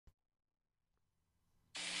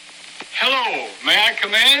Hello, may I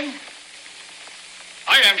come in?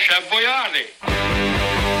 I am Chef Boyardee.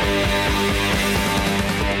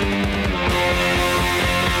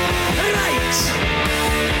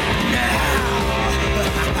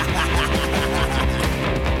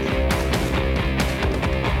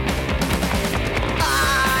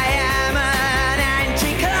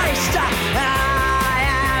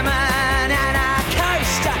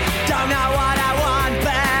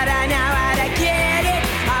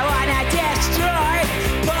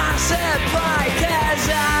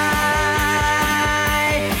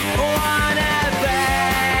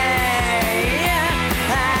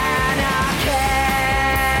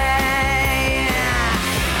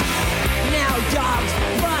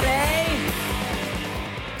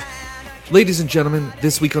 Ladies and gentlemen,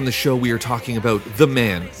 this week on the show we are talking about the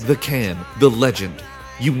man, the can, the legend.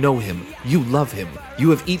 You know him, you love him,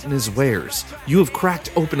 you have eaten his wares, you have cracked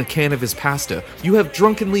open a can of his pasta, you have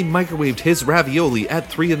drunkenly microwaved his ravioli at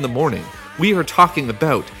 3 a.m. We are talking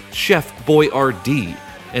about Chef Boyardee.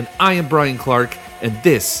 And I am Brian Clark, and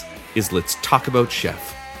this is Let's Talk About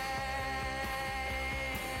Chef.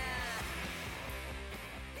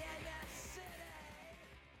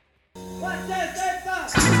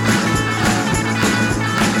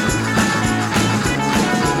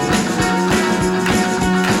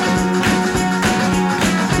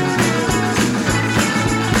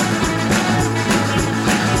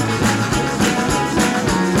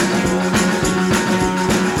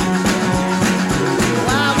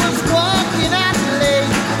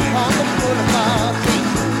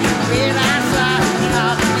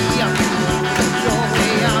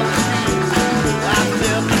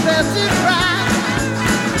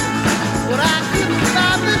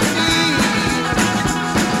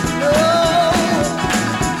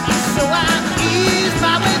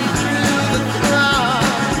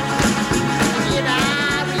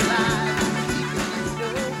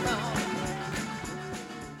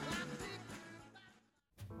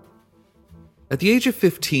 At the age of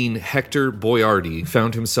 15, Hector Boiardi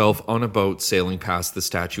found himself on a boat sailing past the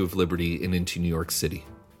Statue of Liberty and into New York City.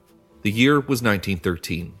 The year was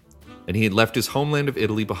 1913, and he had left his homeland of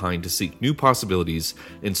Italy behind to seek new possibilities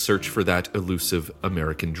and search for that elusive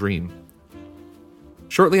American dream.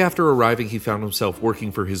 Shortly after arriving, he found himself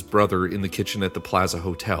working for his brother in the kitchen at the Plaza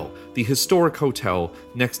Hotel, the historic hotel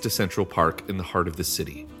next to Central Park in the heart of the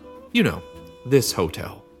city. You know, this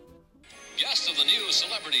hotel. Guests of the new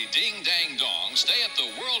celebrity Ding Dang Dong stay at the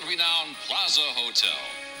world-renowned Plaza Hotel,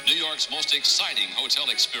 New York's most exciting hotel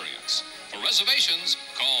experience. For reservations,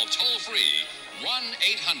 call toll-free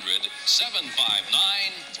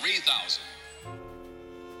 1-800-759-3000.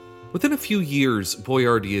 Within a few years,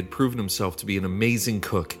 Boiardi had proven himself to be an amazing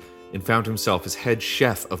cook and found himself as head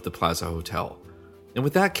chef of the Plaza Hotel. And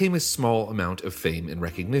with that came a small amount of fame and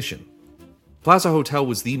recognition. Plaza Hotel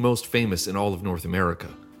was the most famous in all of North America.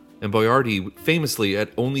 And Boiardi, famously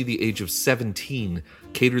at only the age of 17,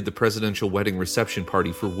 catered the presidential wedding reception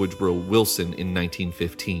party for Woodrow Wilson in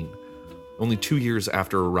 1915, only 2 years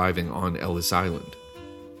after arriving on Ellis Island.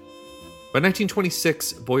 By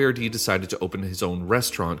 1926, Boiardi decided to open his own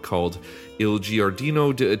restaurant called Il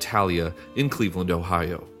Giardino d'Italia in Cleveland,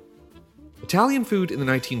 Ohio. Italian food in the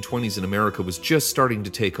 1920s in America was just starting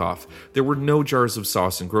to take off. There were no jars of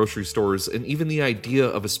sauce in grocery stores, and even the idea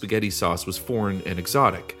of a spaghetti sauce was foreign and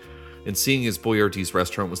exotic. And seeing as Boiardi's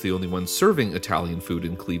restaurant was the only one serving Italian food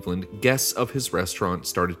in Cleveland, guests of his restaurant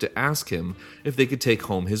started to ask him if they could take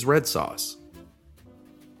home his red sauce.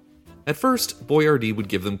 At first, Boiardi would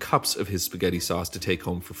give them cups of his spaghetti sauce to take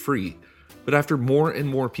home for free, but after more and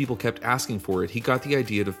more people kept asking for it, he got the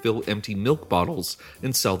idea to fill empty milk bottles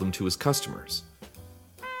and sell them to his customers.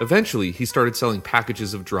 Eventually, he started selling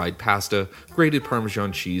packages of dried pasta, grated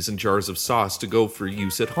Parmesan cheese, and jars of sauce to go for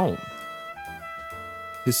use at home.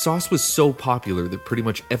 His sauce was so popular that pretty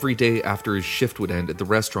much every day after his shift would end at the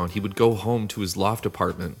restaurant, he would go home to his loft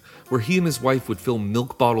apartment, where he and his wife would fill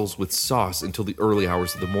milk bottles with sauce until the early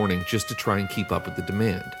hours of the morning just to try and keep up with the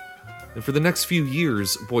demand. And for the next few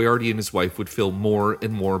years, Boiardi and his wife would fill more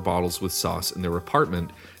and more bottles with sauce in their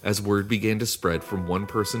apartment as word began to spread from one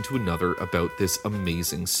person to another about this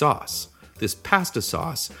amazing sauce, this pasta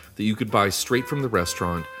sauce that you could buy straight from the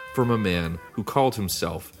restaurant from a man who called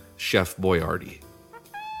himself Chef Boiardi.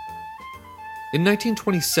 In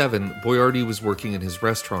 1927, Boiardi was working in his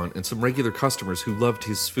restaurant, and some regular customers who loved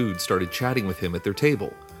his food started chatting with him at their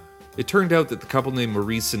table. It turned out that the couple named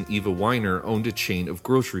Maurice and Eva Weiner owned a chain of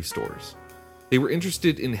grocery stores. They were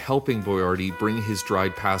interested in helping Boiardi bring his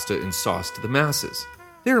dried pasta and sauce to the masses,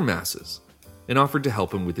 their masses, and offered to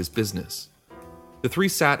help him with his business. The three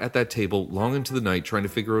sat at that table long into the night trying to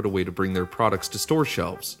figure out a way to bring their products to store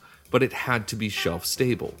shelves, but it had to be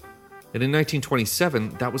shelf-stable. And in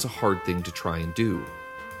 1927, that was a hard thing to try and do.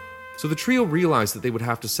 So the trio realized that they would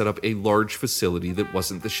have to set up a large facility that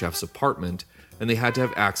wasn't the chef's apartment, and they had to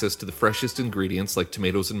have access to the freshest ingredients like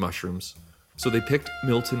tomatoes and mushrooms. So they picked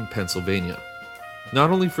Milton, Pennsylvania. Not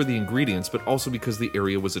only for the ingredients, but also because the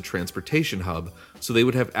area was a transportation hub, so they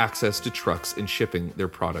would have access to trucks and shipping their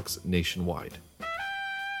products nationwide.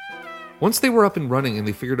 Once they were up and running and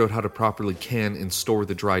they figured out how to properly can and store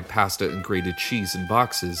the dried pasta and grated cheese in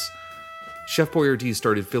boxes, Chef Boyardee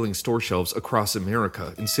started filling store shelves across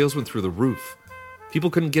America, and sales went through the roof. People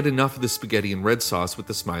couldn't get enough of the spaghetti and red sauce with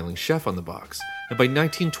the smiling chef on the box. And by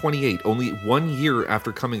 1928, only 1 year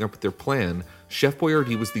after coming up with their plan, Chef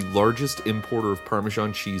Boyardee was the largest importer of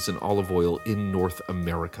Parmesan cheese and olive oil in North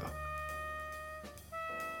America.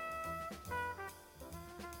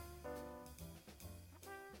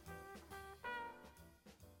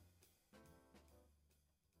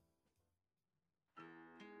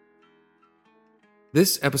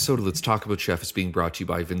 This episode of Let's Talk About Chef is being brought to you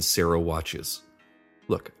by Vincero Watches.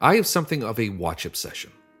 Look, I have something of a watch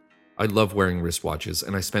obsession. I love wearing wristwatches,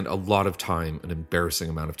 and I spend a lot of time, an embarrassing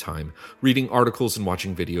amount of time, reading articles and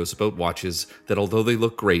watching videos about watches that, although they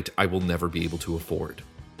look great, I will never be able to afford.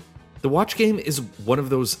 The watch game is one of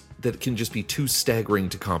those that can just be too staggering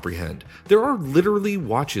to comprehend. There are literally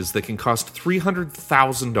watches that can cost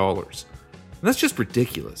 $300,000. And that's just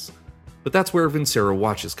ridiculous. But that's where Vincero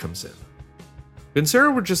Watches comes in.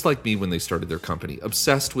 Vincero were just like me when they started their company,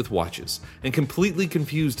 obsessed with watches, and completely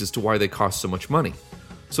confused as to why they cost so much money.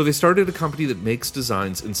 So they started a company that makes,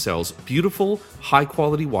 designs, and sells beautiful,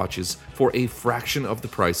 high-quality watches for a fraction of the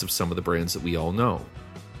price of some of the brands that we all know.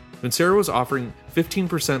 Vincero is offering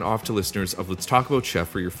 15% off to listeners of Let's Talk About Chef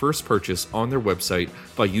for your first purchase on their website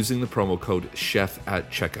by using the promo code CHEF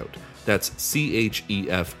at checkout. That's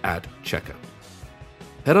CHEF at checkout.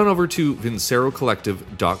 Head on over to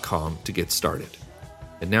vincerocollective.com to get started.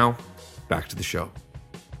 And now, back to the show.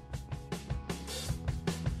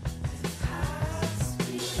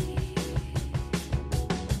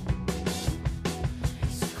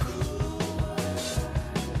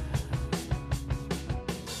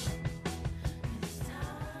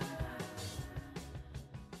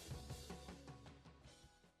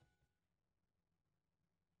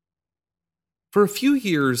 For a few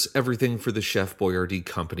years, everything for the Chef Boyardee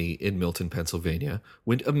Company in Milton, Pennsylvania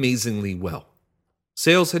went amazingly well.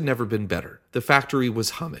 Sales had never been better. The factory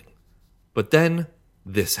was humming. But then,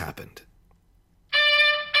 this happened.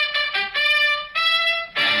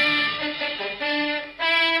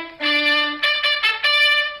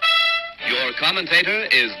 Your commentator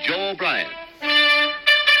is Joe O'Brien.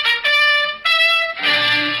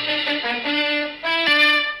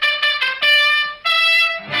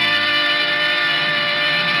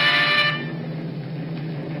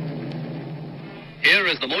 Here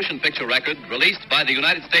is the motion picture record released by the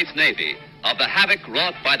United States Navy of the havoc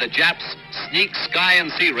wrought by the Japs' sneak sky and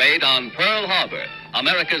sea raid on Pearl Harbor,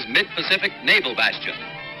 America's mid-Pacific naval bastion.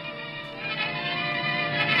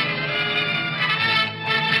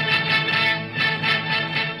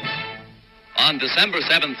 On December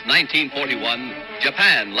 7th, 1941,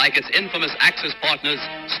 Japan, like its infamous Axis partners,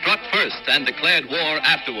 struck first and declared war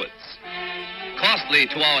afterwards. Costly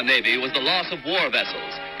to our Navy was the loss of war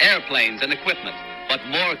vessels, airplanes, and equipment. But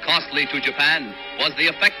more costly to Japan was the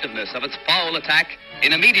effectiveness of its foul attack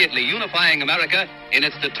in immediately unifying America in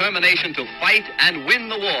its determination to fight and win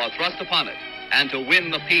the war thrust upon it, and to win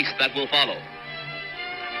the peace that will follow.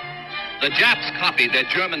 The Japs copied their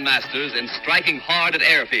German masters in striking hard at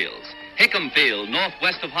airfields. Hickam Field,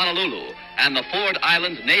 northwest of Honolulu, and the Ford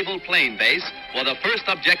Island Naval Plane Base were the first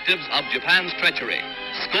objectives of Japan's treachery.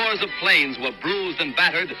 Scores of planes were bruised and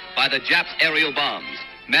battered by the Japs' aerial bombs.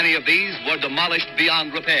 Many of these were demolished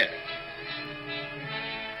beyond repair.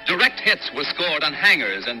 Direct hits were scored on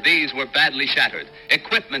hangars, and these were badly shattered.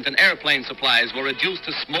 Equipment and airplane supplies were reduced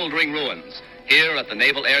to smoldering ruins. Here at the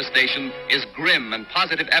Naval Air Station is grim and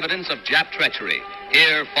positive evidence of Jap treachery.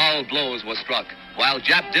 Here foul blows were struck, while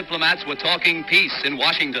Jap diplomats were talking peace in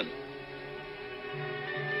Washington.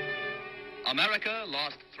 America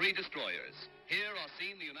lost 3 destroyers. Here are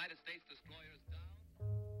seen the United States destroyers down.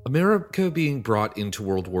 America being brought into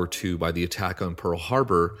World War II by the attack on Pearl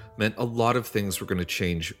Harbor meant a lot of things were going to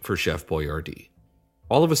change for Chef Boyardee.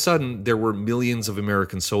 All of a sudden, there were millions of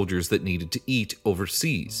American soldiers that needed to eat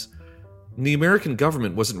overseas. And the American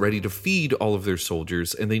government wasn't ready to feed all of their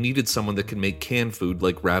soldiers, and they needed someone that could make canned food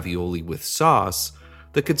like ravioli with sauce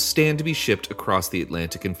that could stand to be shipped across the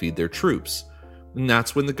Atlantic and feed their troops. And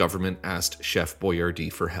that's when the government asked Chef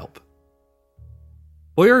Boyardee for help.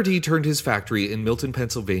 Boyardee turned his factory in Milton,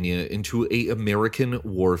 Pennsylvania into an American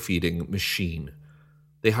war-feeding machine.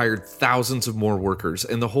 They hired thousands of more workers,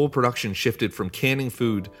 and the whole production shifted from canning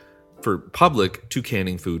food for public to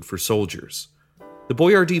canning food for soldiers. The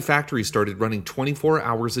Boyardee factory started running 24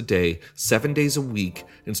 hours a day, 7 days a week,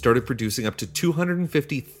 and started producing up to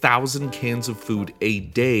 250,000 cans of food a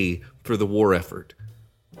day for the war effort.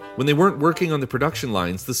 When they weren't working on the production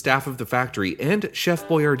lines, the staff of the factory and Chef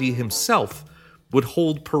Boyardee himself would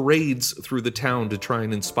hold parades through the town to try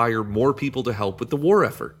and inspire more people to help with the war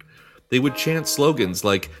effort. They would chant slogans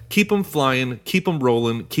like, "Keep 'em flying, keep 'em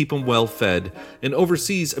rolling, keep 'em well fed," and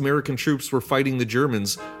overseas, American troops were fighting the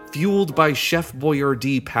Germans, fueled by Chef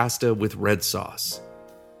Boyardee pasta with red sauce.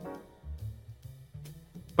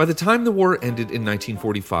 By the time the war ended in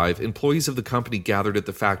 1945, employees of the company gathered at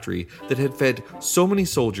the factory that had fed so many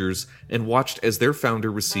soldiers and watched as their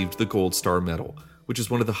founder received the Gold Star Medal, which is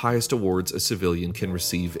one of the highest awards a civilian can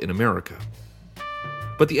receive in America.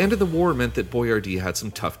 But the end of the war meant that Boyardee had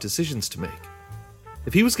some tough decisions to make.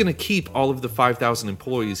 If he was going to keep all of the 5,000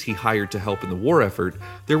 employees he hired to help in the war effort,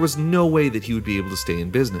 there was no way that he would be able to stay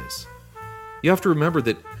in business. You have to remember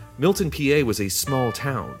that Milton, PA was a small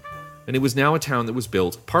town, and it was now a town that was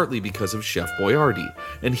built partly because of Chef Boyardee,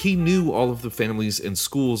 and he knew all of the families and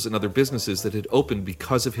schools and other businesses that had opened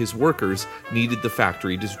because of his workers needed the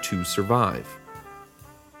factory to survive.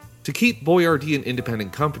 To keep Boyardee an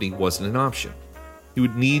independent company wasn't an option. He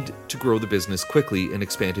would need to grow the business quickly and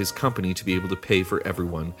expand his company to be able to pay for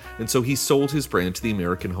everyone, and so he sold his brand to the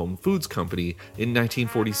American Home Foods Company in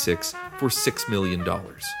 1946 for $6 million.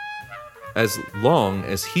 As long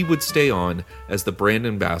as he would stay on as the brand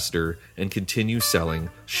ambassador and continue selling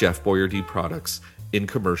Chef Boyardee products in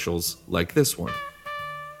commercials like this one.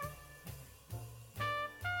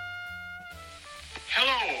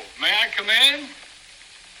 Hello, may I come in?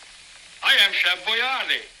 I am Chef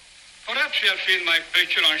Boyardee. Perhaps you have seen my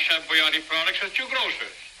picture on Chef Boyardee products at your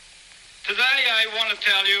grocer's. Today I want to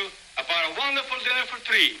tell you about a wonderful dinner for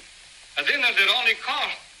three. A dinner that only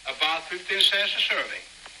costs about 15 cents a serving.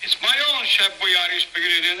 It's my own Chef Boyardee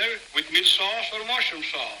spaghetti dinner with meat sauce or mushroom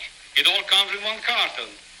sauce. It all comes in one carton.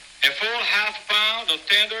 A full half pound of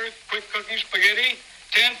tender, quick cooking spaghetti,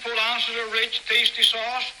 10 full ounces of rich, tasty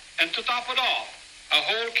sauce, and to top it off, a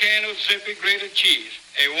whole can of zippy grated cheese.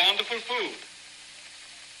 A wonderful food.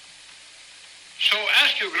 So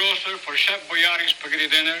ask your grocer for Chef Boyardee spaghetti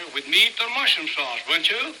dinner with meat or mushroom sauce, won't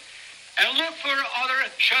you? And look for other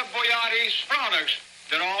Chef Boyardee's products.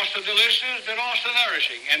 They're also delicious, they're also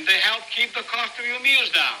nourishing, and they help keep the cost of your meals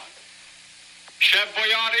down. Chef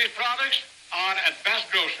Boyardee's products are at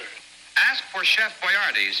Best Grocers. Ask for Chef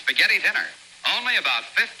Boyardee's spaghetti dinner. Only about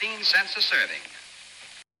 15 cents a serving.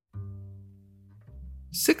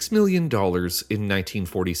 $6 million in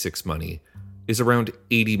 1946 money is around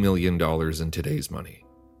 $80 million in today's money.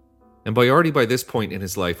 And Boyardee by this point in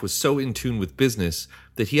his life was so in tune with business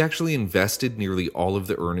that he actually invested nearly all of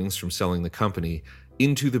the earnings from selling the company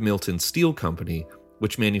into the Milton Steel Company,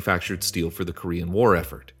 which manufactured steel for the Korean War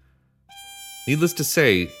effort. Needless to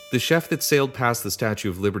say, the chef that sailed past the Statue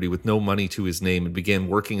of Liberty with no money to his name and began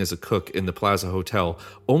working as a cook in the Plaza Hotel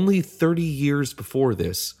only 30 years before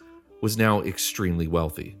this was now extremely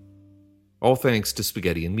wealthy. All thanks to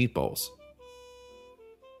spaghetti and meatballs.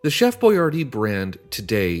 The Chef Boyardee brand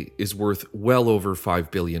today is worth well over $5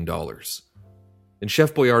 billion. And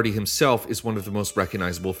Chef Boyardee himself is one of the most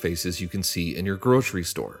recognizable faces you can see in your grocery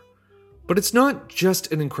store. But it's not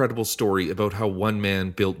just an incredible story about how one man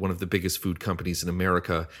built one of the biggest food companies in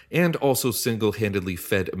America and also single-handedly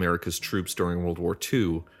fed America's troops during World War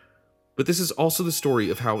II, but this is also the story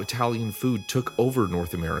of how Italian food took over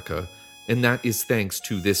North America, and that is thanks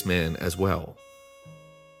to this man as well.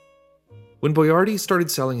 When Boyardee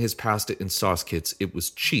started selling his pasta and sauce kits, it was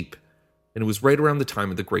cheap, and it was right around the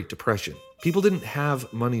time of the Great Depression. People didn't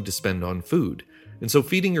have money to spend on food, and so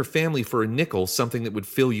feeding your family for a nickel something that would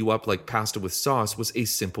fill you up like pasta with sauce was a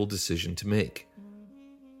simple decision to make.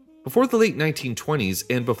 Before the late 1920s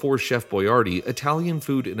and before Chef Boyardee, Italian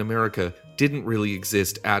food in America didn't really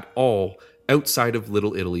exist at all outside of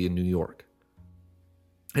Little Italy in New York.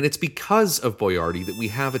 And it's because of Boyardee that we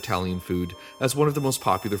have Italian food as one of the most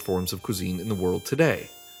popular forms of cuisine in the world today.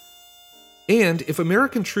 And if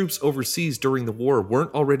American troops overseas during the war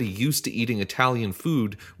weren't already used to eating Italian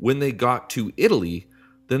food when they got to Italy,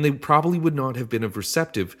 then they probably would not have been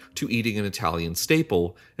receptive to eating an Italian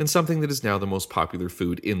staple and something that is now the most popular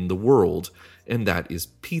food in the world, and that is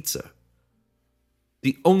pizza.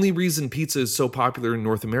 The only reason pizza is so popular in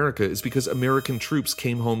North America is because American troops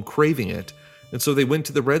came home craving it, and so they went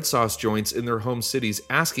to the red sauce joints in their home cities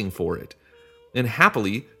asking for it. And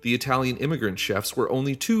happily, the Italian immigrant chefs were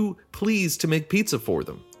only too pleased to make pizza for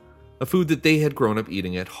them, a food that they had grown up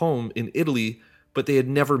eating at home in Italy, but they had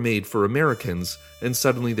never made for Americans, and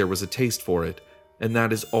suddenly there was a taste for it, and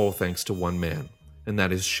that is all thanks to one man, and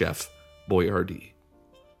that is Chef Boyardee.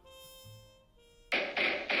 Hey,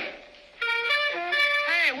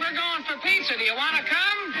 we're going for pizza. Do you want to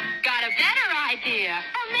come? Got a better idea.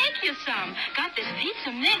 I'll make you some. Got this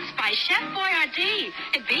pizza mix by Chef Boyardee.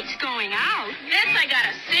 It beats going out. This I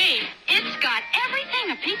gotta see. It's got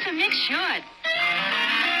everything a pizza mix should.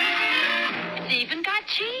 It's even got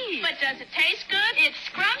cheese. But does it taste good? It's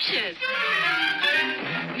scrumptious.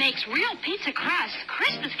 Makes real pizza crust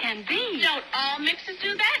crisp as can be. Don't all mixes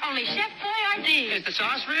do that? Only Chef Boyardee. Is the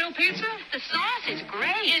sauce real pizza? The sauce is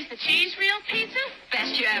great. Is the cheese real pizza?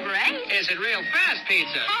 Best you ever ate. Is it real fast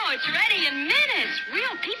pizza? Oh, it's ready in minutes.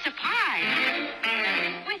 Real pizza pie.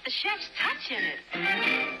 With the chef's touch in it.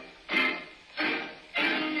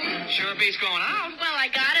 Sure beats going out. Well, I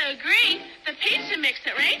gotta agree. The pizza mix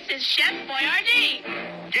that rates is Chef Boyardee.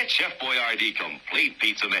 Get Chef Boyardee Complete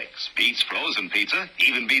Pizza Mix. Beats frozen pizza,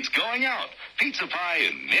 even beats going out. Pizza pie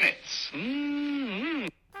in minutes.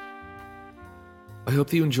 I hope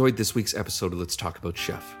that you enjoyed this week's episode of Let's Talk About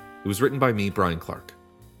Chef. It was written by me, Brian Clark.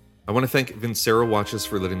 I want to thank Vincero Watches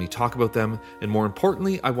for letting me talk about them, and more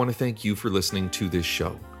importantly, I want to thank you for listening to this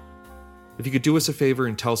show. If you could do us a favor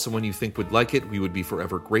and tell someone you think would like it, we would be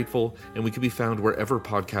forever grateful, and we could be found wherever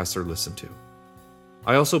podcasts are listened to.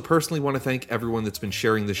 I also personally want to thank everyone that's been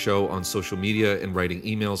sharing the show on social media and writing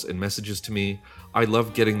emails and messages to me. I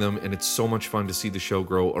love getting them, and it's so much fun to see the show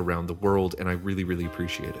grow around the world, and I really, really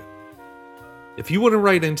appreciate it. If you want to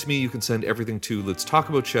write into me, you can send everything to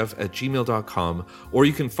letstalkaboutchef@gmail.com, or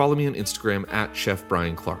you can follow me on Instagram at Chef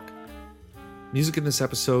Brian Clark. Music in this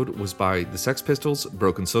episode was by The Sex Pistols,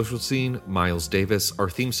 Broken Social Scene, Miles Davis. Our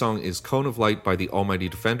theme song is Cone of Light by the Almighty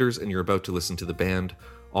Defenders, and you're about to listen to the band.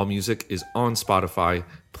 All music is on Spotify.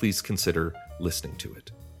 Please consider listening to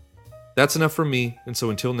it. That's enough from me, and so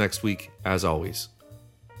until next week, as always,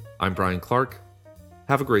 I'm Brian Clark.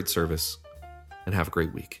 Have a great service, and have a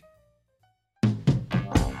great week.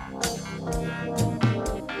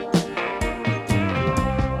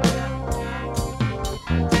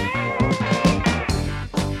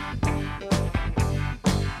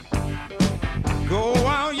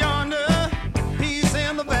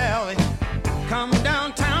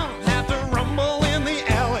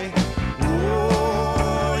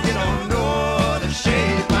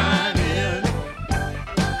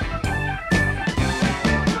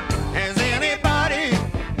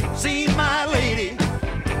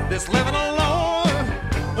 Living alone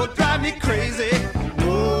will drive me crazy.